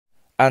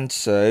And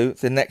so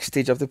the next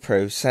stage of the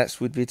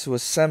process would be to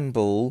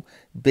assemble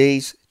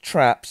base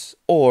traps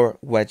or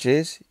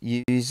wedges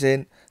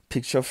using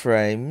picture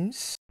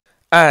frames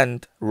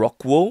and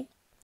RockWool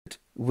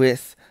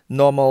with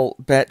normal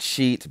bed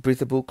sheet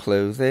breathable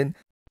clothing.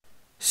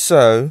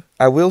 So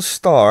I will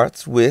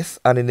start with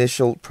an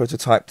initial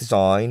prototype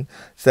design,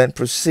 then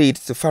proceed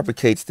to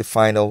fabricate the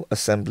final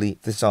assembly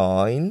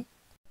design.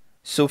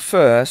 So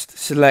first,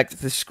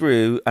 select the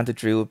screw and the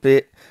drill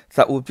bit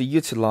that will be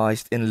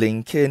utilized in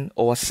linking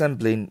or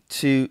assembling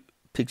two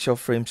picture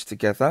frames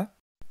together.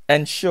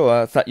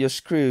 Ensure that your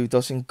screw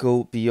doesn't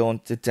go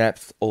beyond the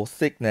depth or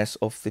thickness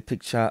of the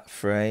picture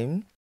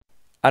frame.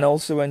 And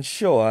also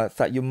ensure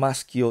that you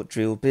mask your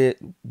drill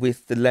bit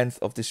with the length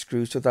of the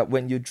screw so that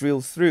when you drill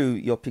through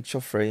your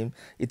picture frame,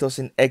 it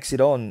doesn't exit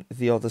on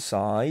the other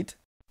side.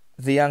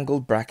 The angle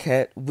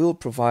bracket will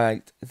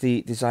provide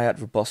the desired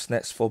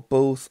robustness for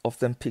both of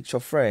them picture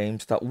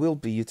frames that will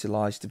be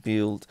utilized to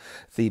build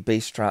the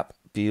base trap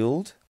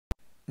build.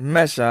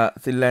 Measure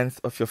the length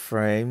of your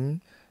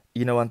frame,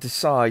 and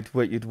decide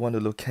where you'd want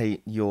to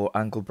locate your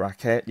angle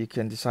bracket. You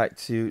can decide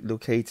to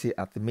locate it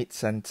at the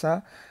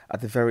mid-center,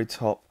 at the very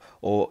top,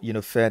 or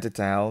further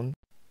down.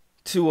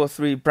 2 or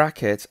 3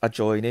 brackets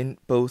adjoining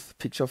both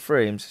picture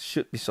frames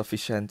should be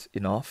sufficient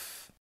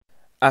enough,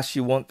 as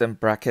you want them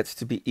brackets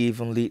to be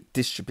evenly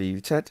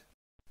distributed.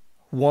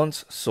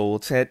 Once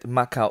sorted,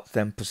 mark out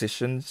them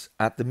positions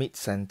at the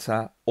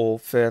mid-center or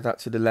further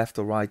to the left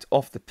or right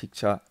of the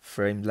picture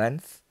frame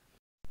length.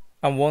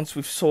 And once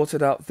we've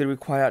sorted out the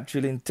required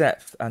drilling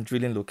depth and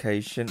drilling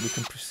location, we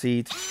can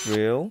proceed to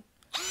drill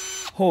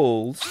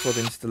holes for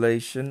the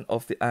installation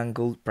of the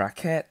angle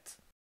bracket.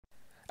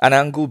 An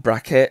angle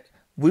bracket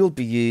will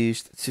be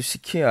used to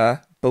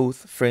secure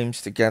both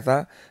frames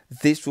together.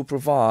 This will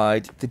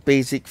provide the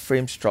basic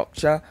frame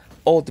structure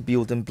or the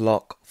building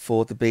block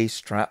for the base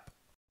trap.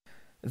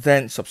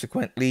 Then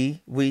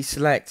subsequently, we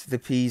select the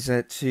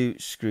Pisa 2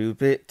 screw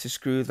bit to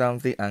screw down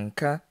the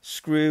anchor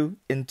screw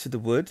into the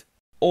wood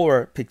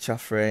or picture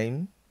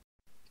frame.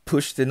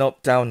 Push the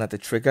knob down at the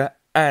trigger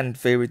and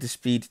vary the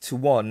speed to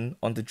 1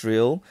 on the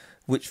drill,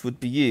 which would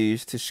be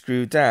used to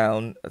screw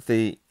down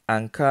the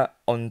anchor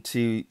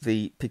onto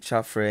the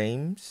picture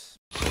frames.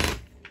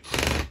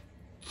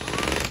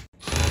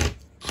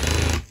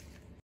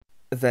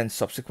 Then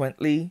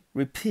subsequently,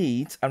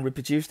 repeat and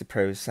reproduce the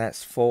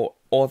process for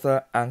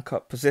other anchor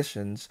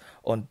positions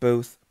on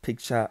both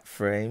picture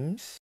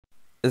frames.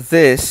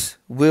 This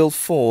will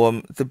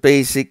form the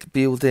basic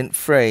building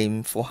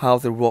frame for how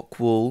the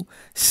RockWool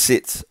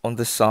sits on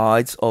the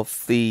sides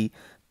of the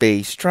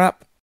base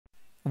trap.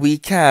 We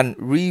can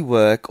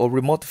rework or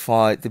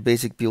remodify the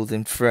basic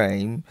building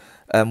frame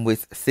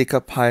with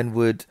thicker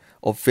PineWood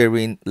of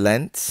varying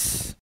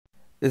lengths.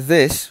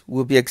 This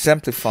will be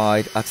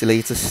exemplified at a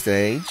later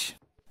stage.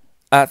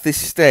 At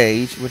this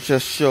stage, we're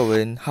just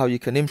showing how you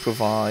can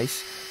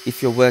improvise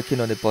if you're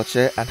working on a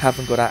budget and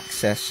haven't got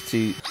access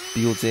to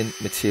building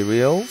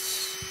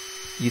materials.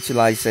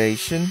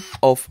 Utilization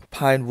of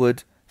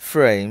PineWood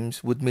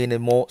frames would mean a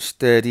more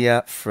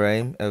sturdier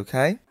frame,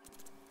 okay?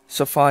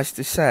 Suffice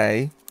to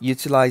say,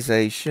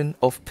 utilization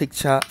of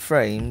picture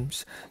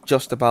frames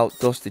just about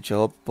does the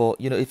job, but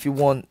if you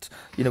want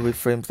a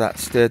frame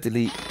that's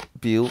sturdily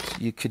built,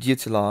 you could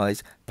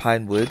utilize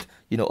PineWood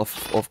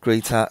of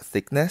greater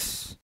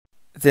thickness.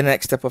 The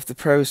next step of the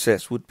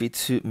process would be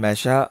to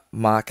measure,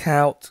 mark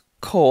out,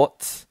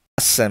 cut,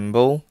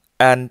 assemble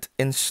and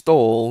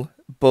install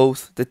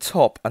both the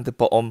top and the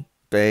bottom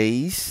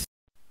bays.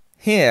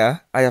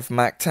 Here I have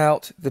marked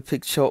out the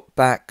picture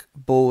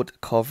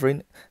backboard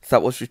covering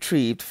that was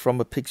retrieved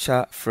from a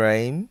picture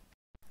frame.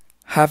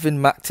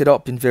 Having marked it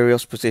up in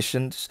various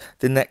positions,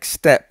 the next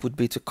step would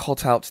be to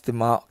cut out the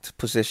marked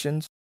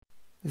positions.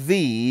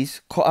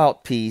 These cut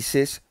out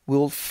pieces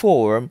will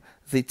form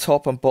the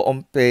top and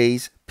bottom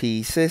base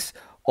pieces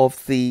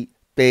of the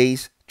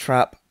base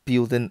trap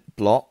building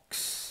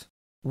blocks.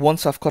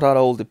 Once I've cut out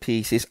all the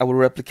pieces, I will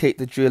replicate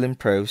the drilling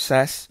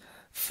process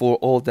for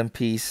all them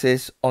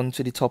pieces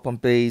onto the top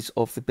and base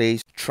of the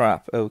base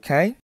trap,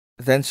 okay?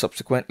 Then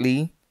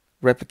subsequently,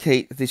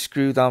 replicate the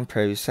screw down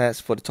process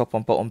for the top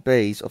and bottom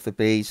base of the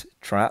base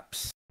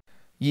traps.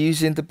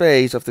 Using the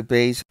base of the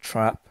base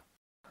trap,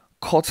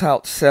 cut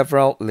out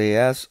several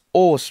layers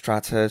or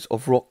stratas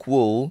of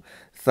RockWool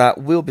that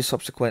will be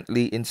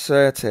subsequently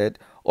inserted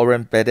or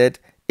embedded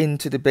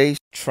into the base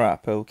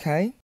trap,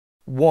 okay?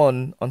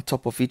 One on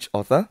top of each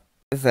other.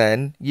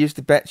 Then use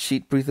the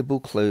bedsheet breathable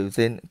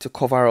clothing to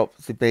cover up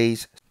the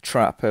base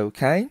trap,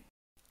 okay?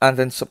 And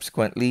then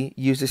subsequently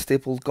use a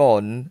staple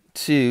gun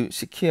to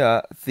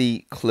secure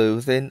the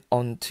clothing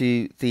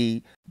onto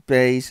the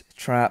base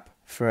trap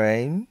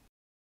frame.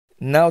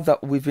 Now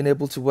that we've been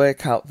able to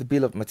work out the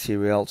bill of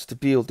materials to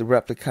build the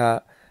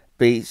replica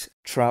base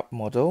trap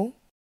model,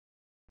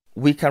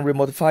 we can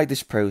remodify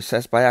this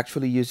process by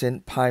actually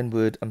using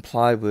PineWood and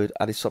PlyWood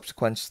at a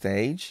subsequent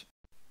stage,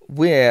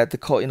 where the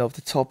cutting of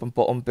the top and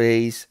bottom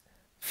base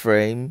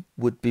frame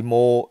would be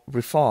more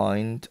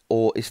refined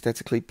or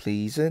aesthetically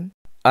pleasing,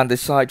 and the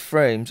side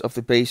frames of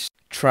the base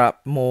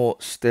trap more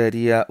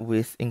sturdier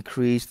with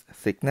increased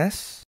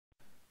thickness,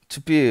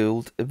 to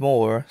build a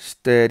more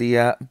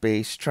sturdier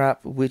bass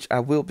trap, which I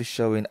will be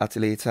showing at a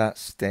later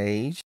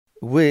stage,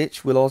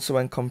 which will also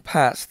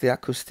encompass the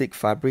acoustic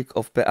fabric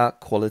of better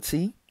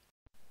quality.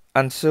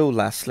 And so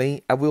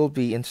lastly, I will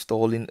be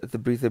installing the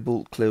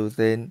breathable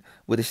clothing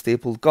with a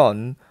staple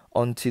gun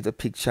onto the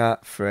picture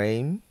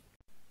frame.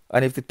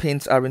 And if the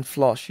pins aren't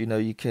flush,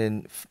 you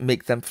can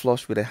make them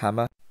flush with a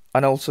hammer.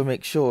 And also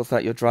make sure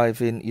that you're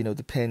driving,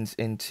 the pins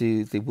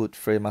into the wood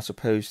frame as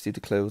opposed to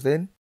the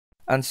clothing.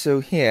 And so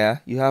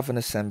here you have an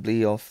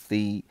assembly of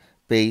the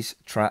bass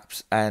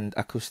traps and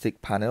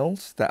acoustic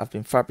panels that have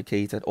been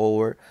fabricated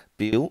or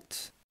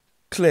built.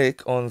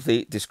 Click on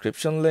the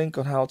description link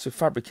on how to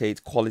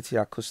fabricate quality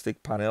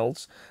acoustic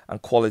panels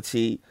and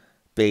quality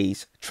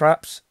bass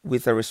traps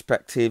with their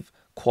respective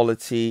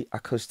quality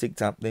acoustic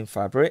dampening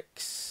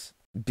fabrics,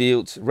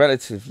 built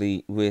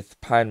relatively with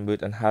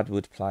PineWood and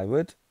hardwood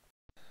plywood.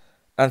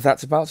 And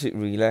that's about it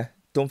really.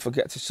 Don't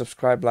forget to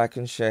subscribe, like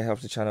and share,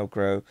 helps the channel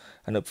grow,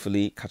 and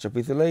hopefully catch up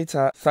with you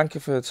later. Thank you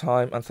for your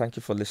time and thank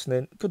you for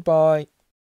listening. Goodbye.